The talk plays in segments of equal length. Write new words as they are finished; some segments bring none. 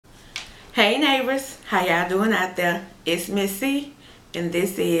Hey neighbors, how y'all doing out there? It's Miss C, and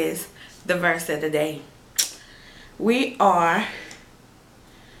this is the verse of the day. We are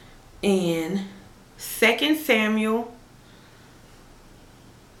in 2 Samuel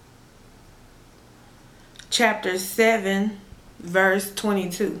chapter 7 verse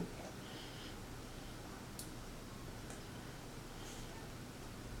 22.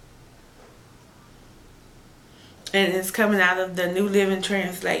 And it's coming out of the New Living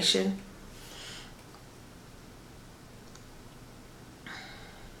Translation.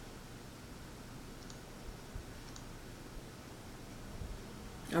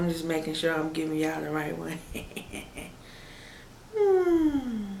 I'm just making sure I'm giving y'all the right one.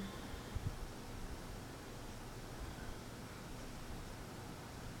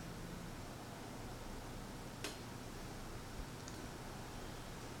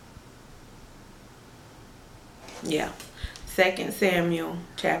 Yeah. 2 Samuel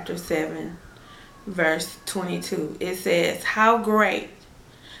chapter 7 verse 22. It says, "How great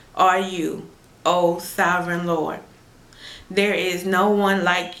are you, O sovereign Lord? There is no one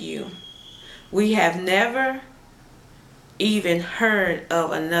like you. We have never even heard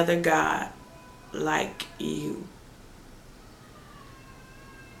of another God like you."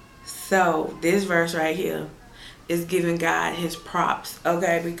 So this verse right here is giving God his props,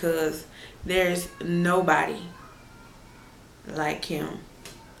 okay? Because there's nobody like him.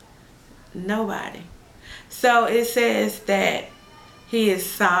 Nobody. So it says that he is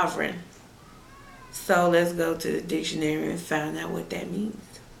sovereign. So let's go to the dictionary and find out what that means.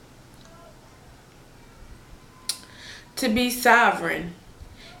 To be sovereign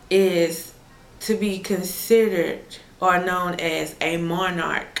is to be considered or known as a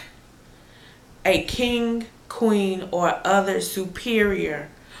monarch, a king, queen, or other superior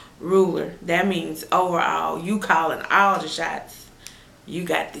ruler. That means overall, you calling all the shots. You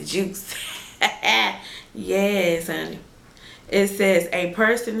got the juice. Yes, honey. It says a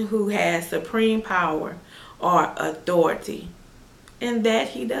person who has supreme power or authority. And that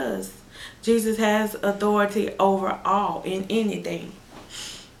he does. Jesus has authority over all in anything.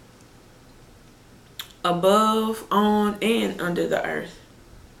 Above, on, and under the earth.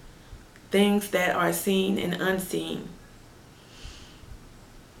 Things that are seen and unseen.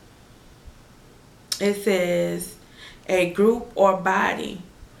 It says a group or body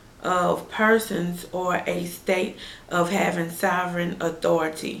of persons or a state of having sovereign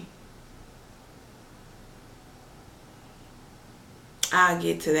authority. I'll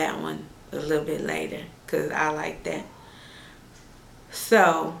get to that one a little bit later because I like that.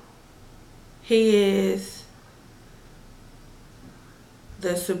 So, he is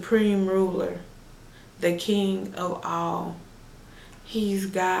the supreme ruler, the king of all. He's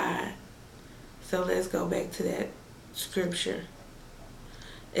God. So let's go back to that scripture.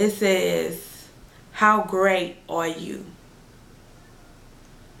 It says, "How great are you?"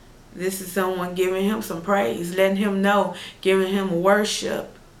 This is someone giving him some praise, letting him know, giving him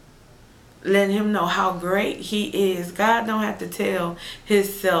worship, letting him know how great he is. God don't have to tell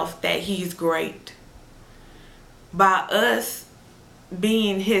himself that he's great. By us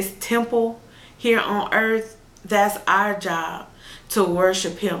being his temple here on earth, that's our job, to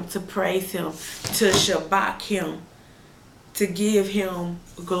worship him, to praise him, to shabak him, to give him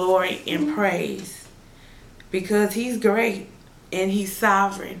glory and praise, because he's great and he's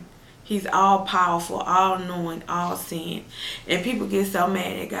sovereign. He's all powerful, all knowing, all seeing. And people get so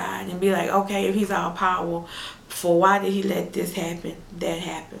mad at God and be like, okay, if he's all powerful, why did he let this happen, that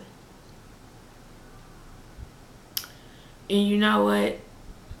happen? And you know what?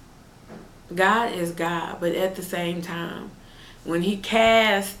 God is God, but at the same time, when he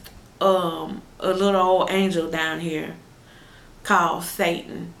cast a little old angel down here called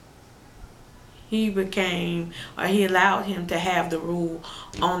Satan, he allowed him to have the rule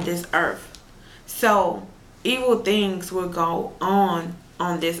on this earth. So evil things will go on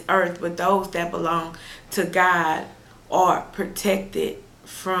this earth, but those that belong to God are protected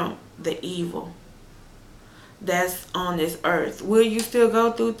from the evil that's on this earth. Will you still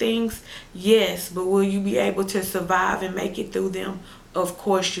go through things? Yes, but will you be able to survive and make it through them? Of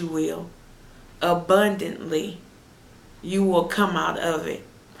course you will. Abundantly, you will come out of it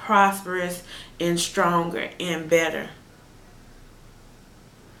prosperous and stronger and better.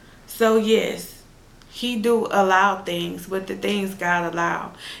 So yes, he do allow things, but the things God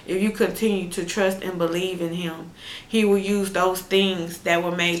allow, if you continue to trust and believe in him, he will use those things that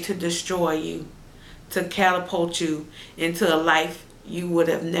were made to destroy you, to catapult you into a life you would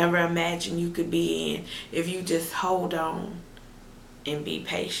have never imagined you could be in if you just hold on and be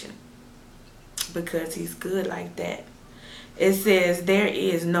patient, because he's good like that. It says, there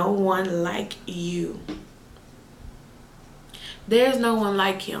is no one like you. There's no one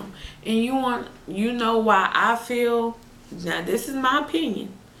like him. And you know why I feel, now this is my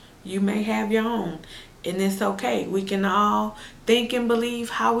opinion. You may have your own. And it's okay. We can all think and believe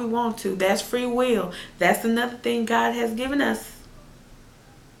how we want to. That's free will. That's another thing God has given us.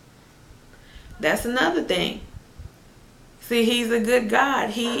 That's another thing. See, he's a good God.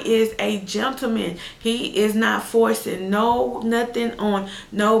 He is a gentleman. He is not forcing nothing on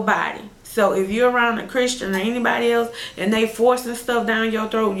nobody. So if you're around a Christian or anybody else and they forcing stuff down your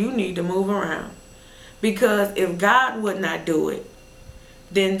throat, you need to move around. Because if God would not do it,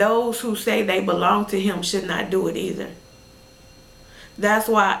 then those who say they belong to him should not do it either. That's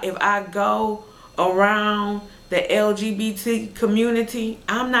why if I go around the LGBT community,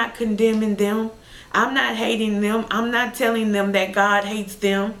 I'm not condemning them. I'm not hating them. I'm not telling them that God hates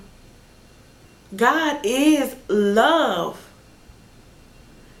them. God is love.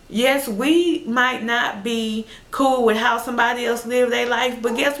 Yes, we might not be cool with how somebody else live their life,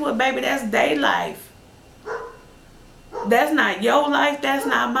 but guess what, baby? That's their life. That's not your life. That's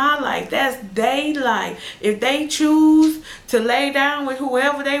not my life. That's their life. If they choose to lay down with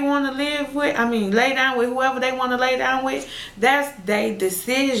whoever they want to live with, lay down with whoever they want to lay down with, that's their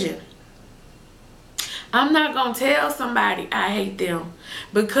decision. I'm not going to tell somebody I hate them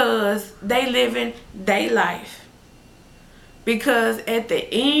because they living their life. Because at the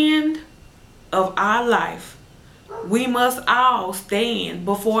end of our life, we must all stand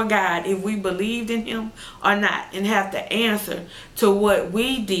before God if we believed in him or not, and have to answer to what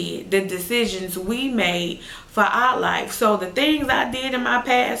we did, the decisions we made for our life. So the things I did in my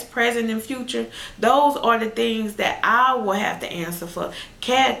past, present, and future, those are the things that I will have to answer for.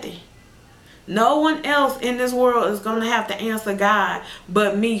 Kathy, no one else in this world is going to have to answer God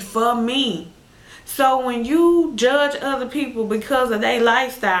but me, for me. So when you judge other people because of their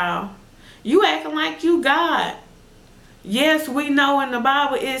lifestyle, you acting like you God. Yes, we know in the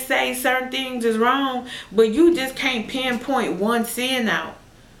Bible it says certain things is wrong, but you just can't pinpoint one sin out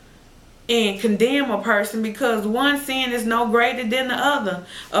and condemn a person because one sin is no greater than the other.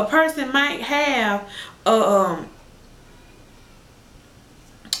 A person might have a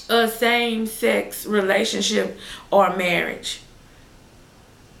same-sex relationship or marriage,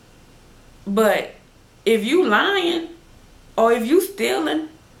 but if you lying, or if you stealing,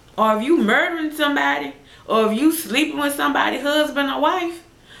 or if you murdering somebody, or if you sleeping with somebody's husband or wife,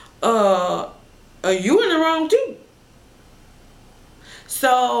 you in the wrong too.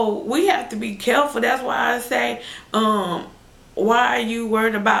 So we have to be careful. That's why I say, why are you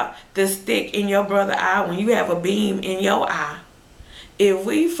worried about the stick in your brother's eye when you have a beam in your eye? If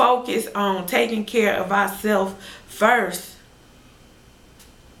we focus on taking care of ourselves first,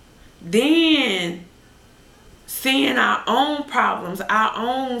 then seeing our own problems, our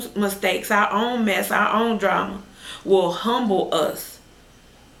own mistakes, our own mess, our own drama will humble us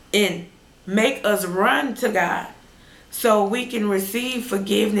and make us run to God so we can receive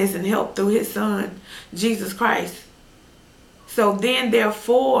forgiveness and help through his son, Jesus Christ. So then,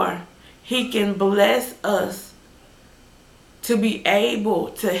 therefore, he can bless us to be able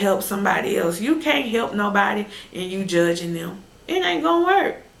to help somebody else. You can't help nobody and you judging them. It ain't gonna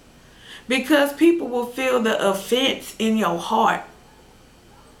work. Because people will feel the offense in your heart.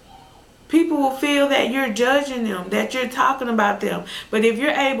 People will feel that you're judging them, that you're talking about them. But if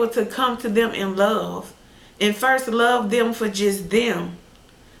you're able to come to them in love, and first love them for just them,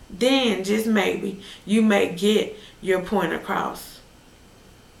 then just maybe you may get your point across.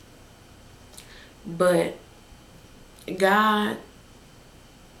 But God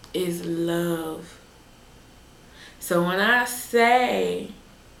is love. So when I say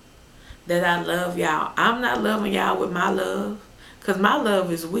that I love y'all, I'm not loving y'all with my love, because my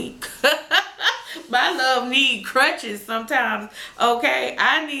love is weak. My love need crutches sometimes, okay?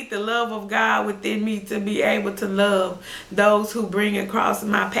 I need the love of God within me to be able to love those who bring across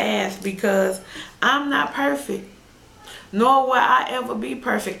my path, because I'm not perfect, nor will I ever be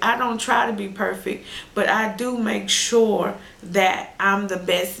perfect. I don't try to be perfect, but I do make sure that I'm the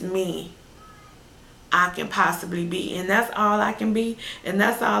best me I can possibly be, and that's all I can be, and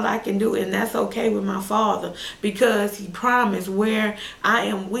that's all I can do, and that's okay with my Father, because he promised where I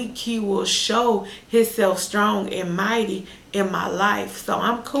am weak, he will show himself strong and mighty in my life. So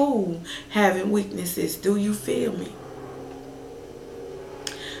I'm cool having weaknesses. Do you feel me?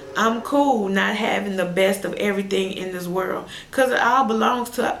 I'm cool not having the best of everything in this world, because it all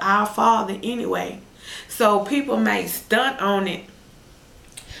belongs to our Father anyway. So people may stunt on it,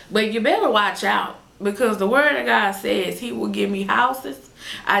 but you better watch out. Because the word of God says he will give me houses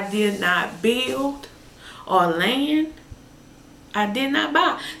I did not build, or land I did not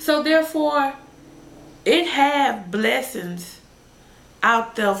buy. So therefore, it have blessings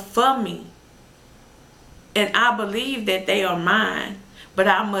out there for me. And I believe that they are mine. But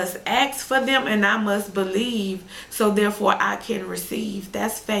I must ask for them and I must believe. So therefore I can receive.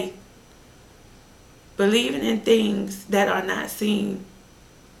 That's faith. Believing in things that are not seen.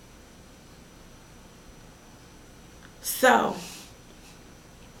 So,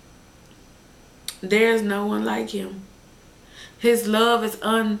 there's no one like him. His love is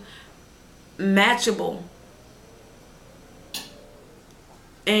unmatchable.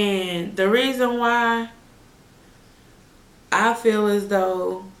 And the reason why I feel as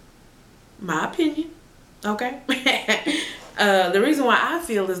though, my opinion, okay? The reason why I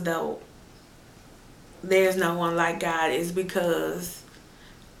feel as though there's no one like God is because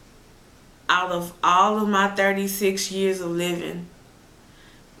out of all of my 36 years of living,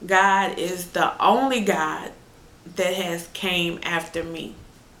 God is the only God that has came after me.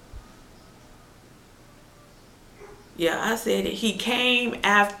 Yeah, I said it. He came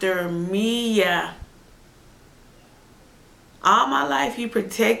after me. Yeah. All my life, he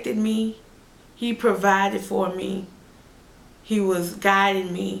protected me. He provided for me. He was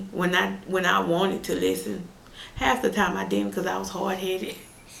guiding me when I wanted to listen. Half the time I didn't because I was hard-headed.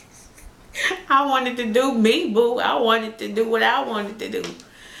 I wanted to do me, boo. I wanted to do what I wanted to do.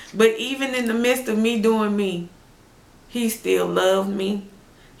 But even in the midst of me doing me, he still loved me.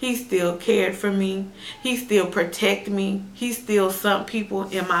 He still cared for me. He still protected me. He still sent people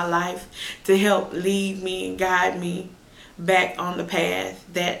in my life to help lead me and guide me back on the path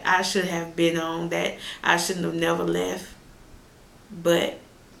that I should have been on, that I shouldn't have never left. But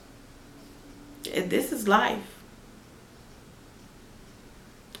this is life.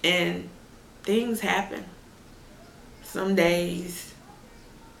 And things happen. Some days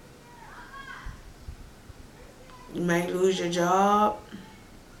you might lose your job.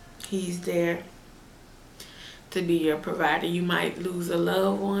 He's there to be your provider. You might lose a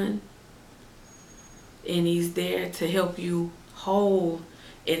loved one, and he's there to help you hold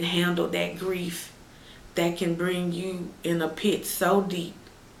and handle that grief that can bring you in a pit so deep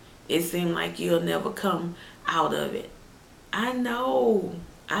it seems like you'll never come out of it. I know.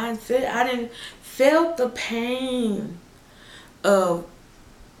 I didn't felt the pain of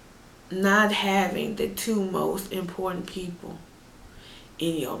not having the two most important people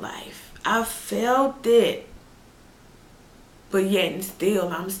in your life. I felt it. But yet and still,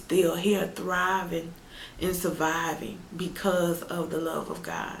 I'm still here thriving and surviving because of the love of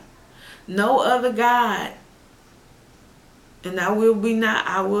God. No other God, and I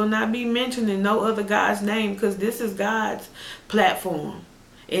will not be mentioning no other God's name because this is God's platform.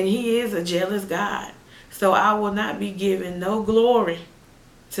 And he is a jealous God. So I will not be giving no glory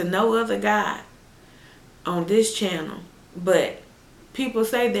to no other God on this channel. But people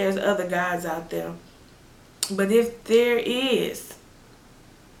say there's other gods out there. But if there is,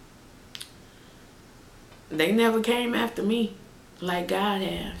 they never came after me like God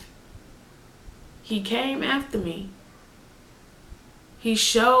has. He came after me. He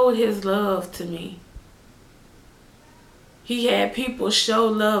showed his love to me. He had people show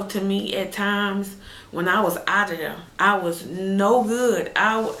love to me at times when I was out of there. I was no good.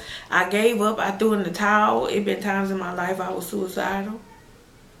 I gave up. I threw in the towel. It been times in my life I was suicidal.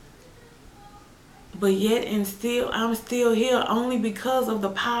 But yet and still, I'm still here only because of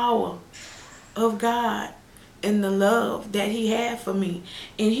the power of God and the love that he had for me.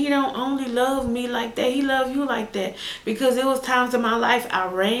 And he don't only love me like that. He loved you like that. Because it was times in my life I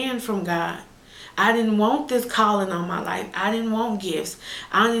ran from God. I didn't want this calling on my life. I didn't want gifts.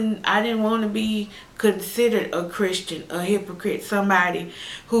 I didn't want to be considered a Christian, a hypocrite, somebody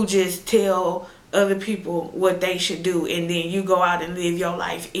who just tell other people what they should do and then you go out and live your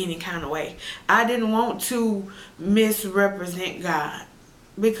life any kind of way. I didn't want to misrepresent God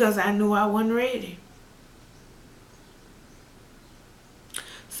because I knew I wasn't ready.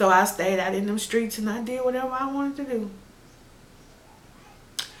 So I stayed out in them streets and I did whatever I wanted to do.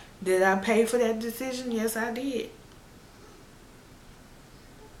 Did I pay for that decision? Yes, I did.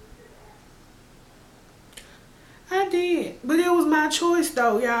 I did. But it was my choice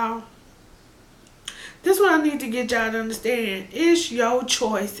though, y'all. This is what I need to get y'all to understand. It's your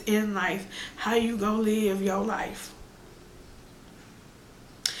choice in life how you gonna live your life.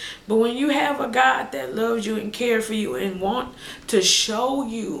 But when you have a God that loves you and cares for you and want to show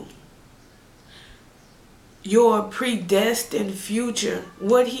you your predestined future,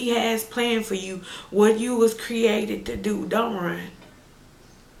 what he has planned for you, what you was created to do, don't run.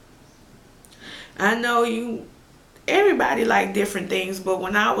 I know everybody like different things, but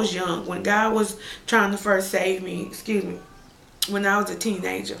when I was young, when God was trying to first save me, when I was a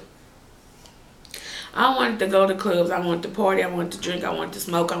teenager. I wanted to go to clubs. I wanted to party. I wanted to drink. I wanted to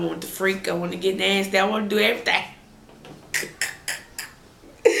smoke. I wanted to freak. I wanted to get nasty. I wanted to do everything.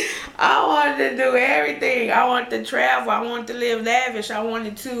 I wanted to do everything. I wanted to travel. I wanted to live lavish. I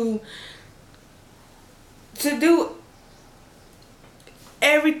wanted to do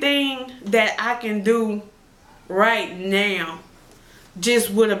everything that I can do right now,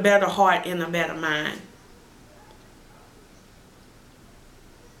 just with a better heart and a better mind.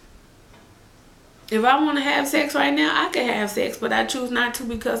 If I want to have sex right now, I can have sex, but I choose not to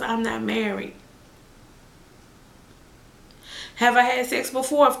because I'm not married. Have I had sex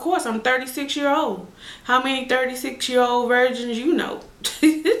before? Of course, I'm 36 years old. How many 36-year-old virgins you know?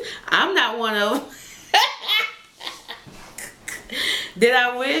 I'm not one of them. Did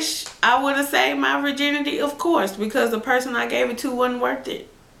I wish I would have saved my virginity? Of course, because the person I gave it to wasn't worth it.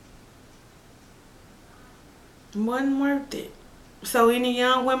 Wasn't worth it. So any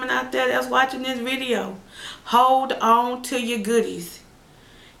young women out there that's watching this video, hold on to your goodies.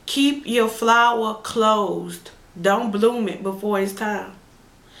 Keep your flower closed. Don't bloom it before it's time.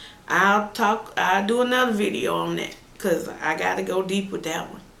 I'll do another video on that because I got to go deep with that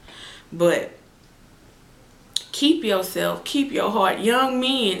one. But keep yourself, keep your heart. Young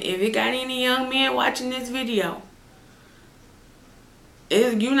men, if you got any young men watching this video,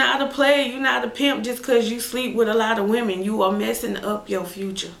 you're not a player, you're not a pimp just because you sleep with a lot of women. You are messing up your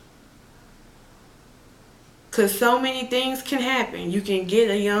future. Because so many things can happen. You can get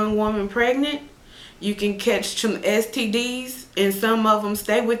a young woman pregnant. You can catch some STDs, and some of them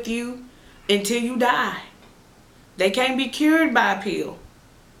stay with you until you die. They can't be cured by a pill.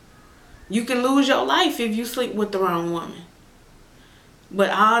 You can lose your life if you sleep with the wrong woman.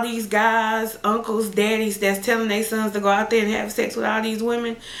 But all these guys, uncles, daddies that's telling their sons to go out there and have sex with all these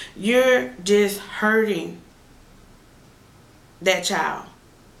women, you're just hurting that child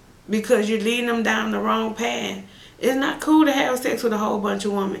because you're leading them down the wrong path. It's not cool to have sex with a whole bunch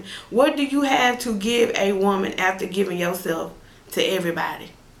of women. What do you have to give a woman after giving yourself to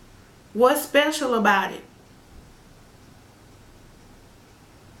everybody? What's special about it?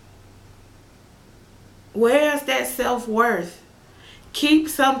 Where's that self-worth? Keep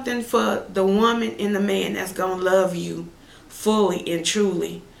something for the woman and the man that's going to love you fully and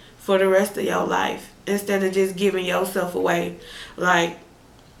truly for the rest of your life, instead of just giving yourself away like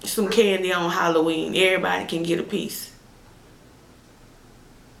some candy on Halloween. Everybody can get a piece.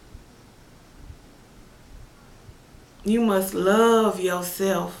 You must love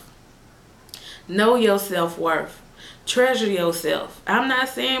yourself. Know your self-worth. Treasure yourself. I'm not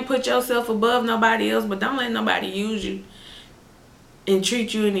saying put yourself above nobody else, but don't let nobody use you and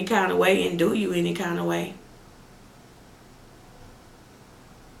treat you any kind of way and do you any kind of way.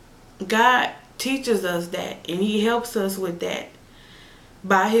 God teaches us that, and He helps us with that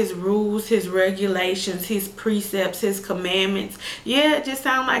by His rules, His regulations, His precepts, His commandments. Yeah, it just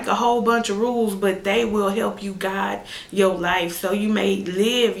sounds like a whole bunch of rules, but they will help you guide your life so you may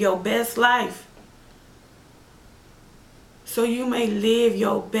live your best life. So you may live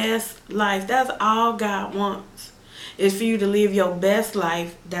your best life. That's all God wants, is for you to live your best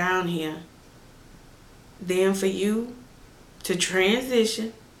life down here. Then for you to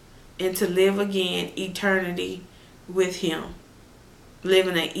transition and to live again eternity with Him.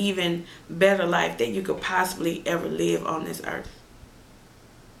 Living an even better life that you could possibly ever live on this earth.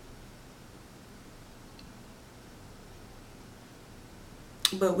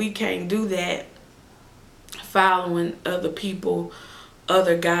 But we can't do that following other people,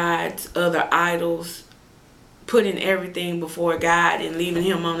 other gods, other idols, putting everything before God and leaving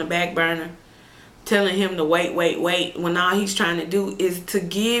Him on the back burner, telling Him to wait, when all He's trying to do is to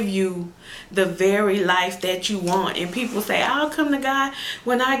give you the very life that you want. And people say, I'll come to God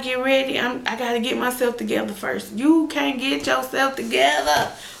when I get ready. I got to get myself together first. You can't get yourself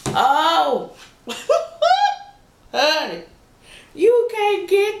together. Oh, honey. You can't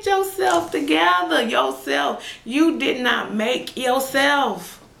get yourself together yourself. You did not make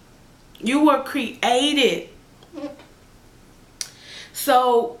yourself. You were created.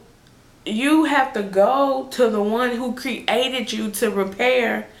 So you have to go to the one who created you to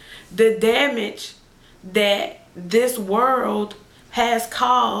repair the damage that this world has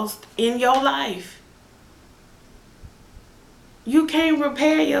caused in your life. You can't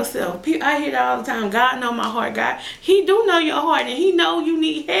repair yourself. I hear that all the time. God know my heart. God, He do know your heart, and He know you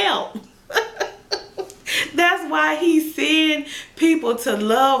need help. That's why He send people to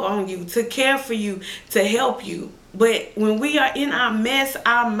love on you, to care for you, to help you. But when we are in our mess,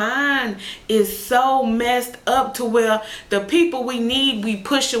 our mind is so messed up to where the people we need, we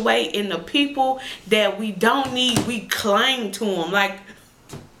push away, and the people that we don't need, we cling to them like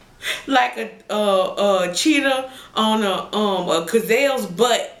a cheetah on a gazelle's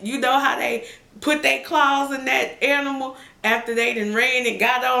butt. You know how they put their claws in that animal after they done ran and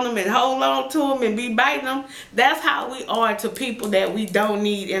got on them and hold on to them and be biting them? That's how we are to people that we don't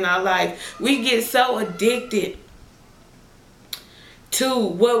need in our life. We get so addicted to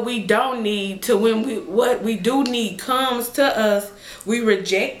what we don't need, to when what we do need comes to us, we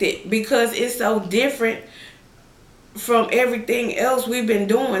reject it because it's so different from everything else we've been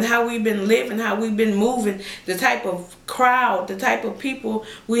doing, how we've been living, how we've been moving, the type of crowd, the type of people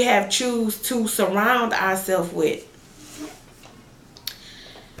we have choose to surround ourselves with.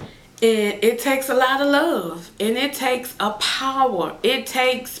 And it takes a lot of love, and it takes a power. It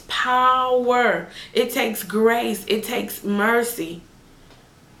takes power. It takes grace. It takes mercy.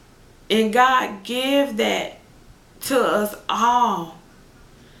 And God give that to us all.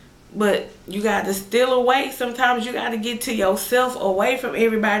 But you got to steal away. Sometimes you got to get to yourself, away from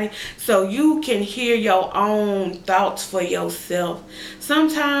everybody, so you can hear your own thoughts for yourself.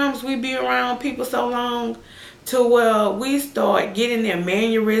 Sometimes we be around people so long to where we start getting their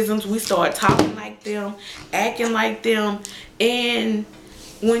mannerisms. We start talking like them, acting like them. And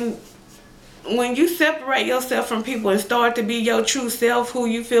when you separate yourself from people and start to be your true self, who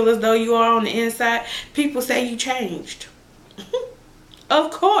you feel as though you are on the inside, people say you changed.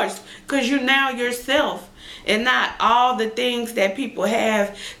 Of course, because you're now yourself and not all the things that people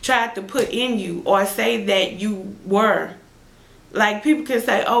have tried to put in you or say that you were. Like, people can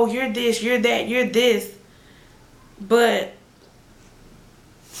say, oh, you're this, you're that, you're this. But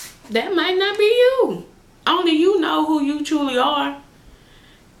that might not be you. Only you know who you truly are.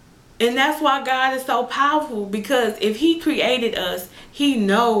 And that's why God is so powerful, because if he created us, he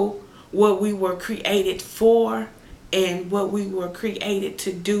know what we were created for and what we were created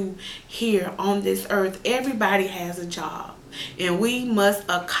to do here on this earth. Everybody has a job, and we must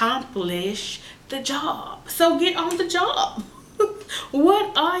accomplish the job. So get on the job.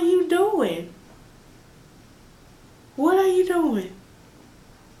 What are you doing? What are you doing?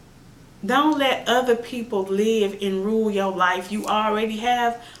 Don't let other people live and rule your life. You already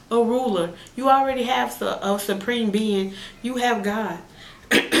have a ruler. You already have a supreme being. You have God.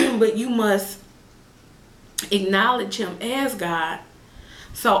 But you must acknowledge him as God.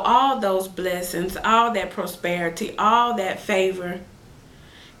 So all those blessings, all that prosperity, all that favor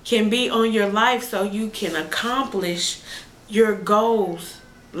can be on your life, so you can accomplish your goals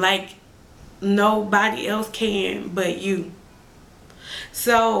like nobody else can but you.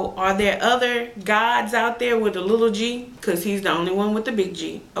 So are there other gods out there with a little g? Because he's the only one with the big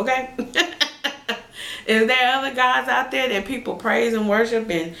G. Okay? Is there other gods out there that people praise and worship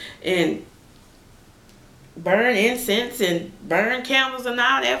and burn incense and burn candles and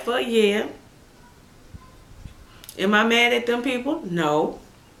all that for? Yeah. Am I mad at them people? No.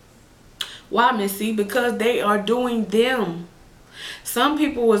 Why, Missy? Because they are doing them. Some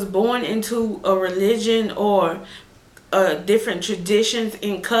people was born into a religion or different traditions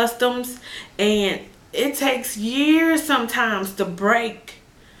and customs, and it takes years sometimes to break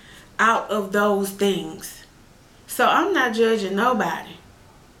out of those things. So I'm not judging nobody,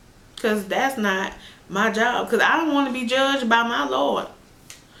 because that's not my job, because I don't want to be judged by my Lord,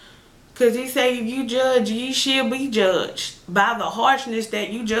 because he say if you judge, ye shall be judged by the harshness that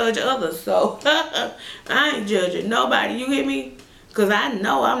you judge others. So I ain't judging nobody, you hear me? Because I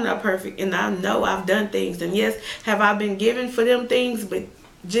know I'm not perfect, and I know I've done things. And yes, have I been given for them things? But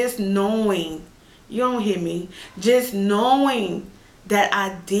just knowing, you don't hear me, just knowing that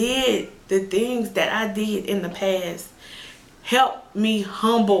I did the things that I did in the past help me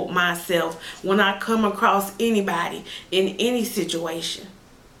humble myself when I come across anybody in any situation.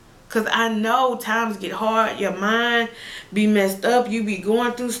 Because I know times get hard, your mind be messed up, you be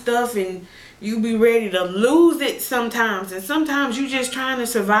going through stuff, and you be ready to lose it sometimes. And sometimes you just trying to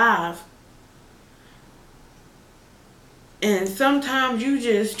survive. And sometimes you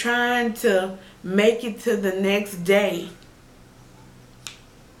just trying to make it to the next day.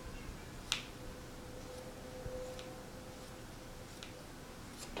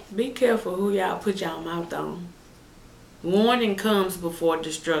 Be careful who y'all put y'all mouth on. Warning comes before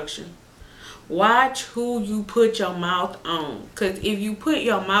destruction. Watch who you put your mouth on. Because if you put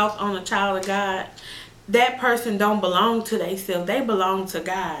your mouth on a child of God, that person don't belong to themselves. They belong to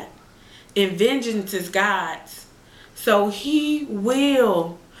God. And vengeance is God's. So he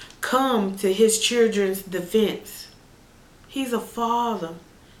will come to his children's defense. He's a father.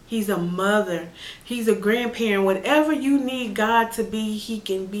 He's a mother. He's a grandparent. Whatever you need God to be, He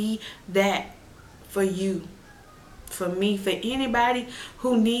can be that for you, for me, for anybody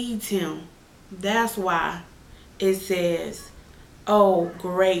who needs Him. That's why it says, oh,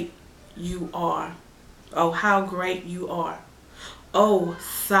 great you are. Oh, how great you are. Oh,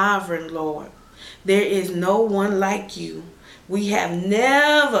 sovereign Lord. There is no one like you. We have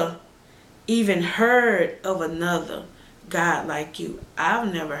never even heard of another God like you.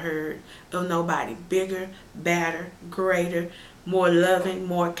 I've never heard of nobody bigger, badder, greater, more loving,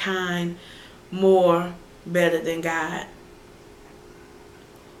 more kind, more better than God.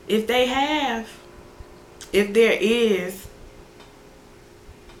 If they have, if there is,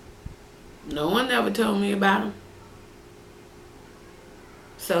 no one ever told me about them.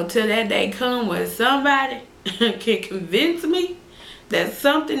 So till that day come where somebody can convince me that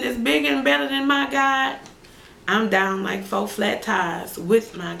something is bigger and better than my God, I'm down like 4 flat tires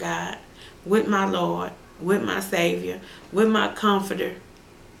with my God, with my Lord, with my Savior, with my Comforter.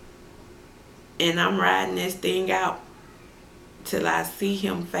 And I'm riding this thing out till I see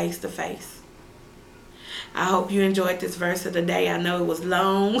Him face to face. I hope you enjoyed this verse of the day. I know it was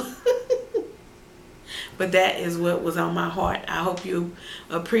long. But that is what was on my heart. I hope you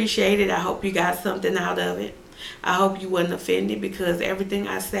appreciate it. I hope you got something out of it. I hope you wasn't offended, because everything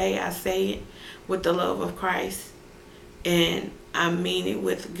I say it with the love of Christ. And I mean it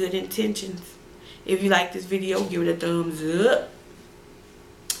with good intentions. If you like this video, give it a thumbs up.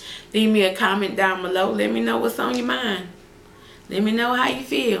 Leave me a comment down below. Let me know what's on your mind. Let me know how you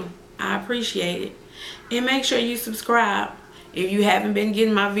feel. I appreciate it. And make sure you subscribe. If you haven't been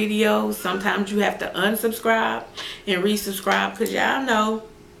getting my videos, sometimes you have to unsubscribe and resubscribe, because y'all know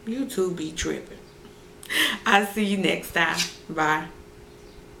YouTube be tripping. I'll see you next time. Bye.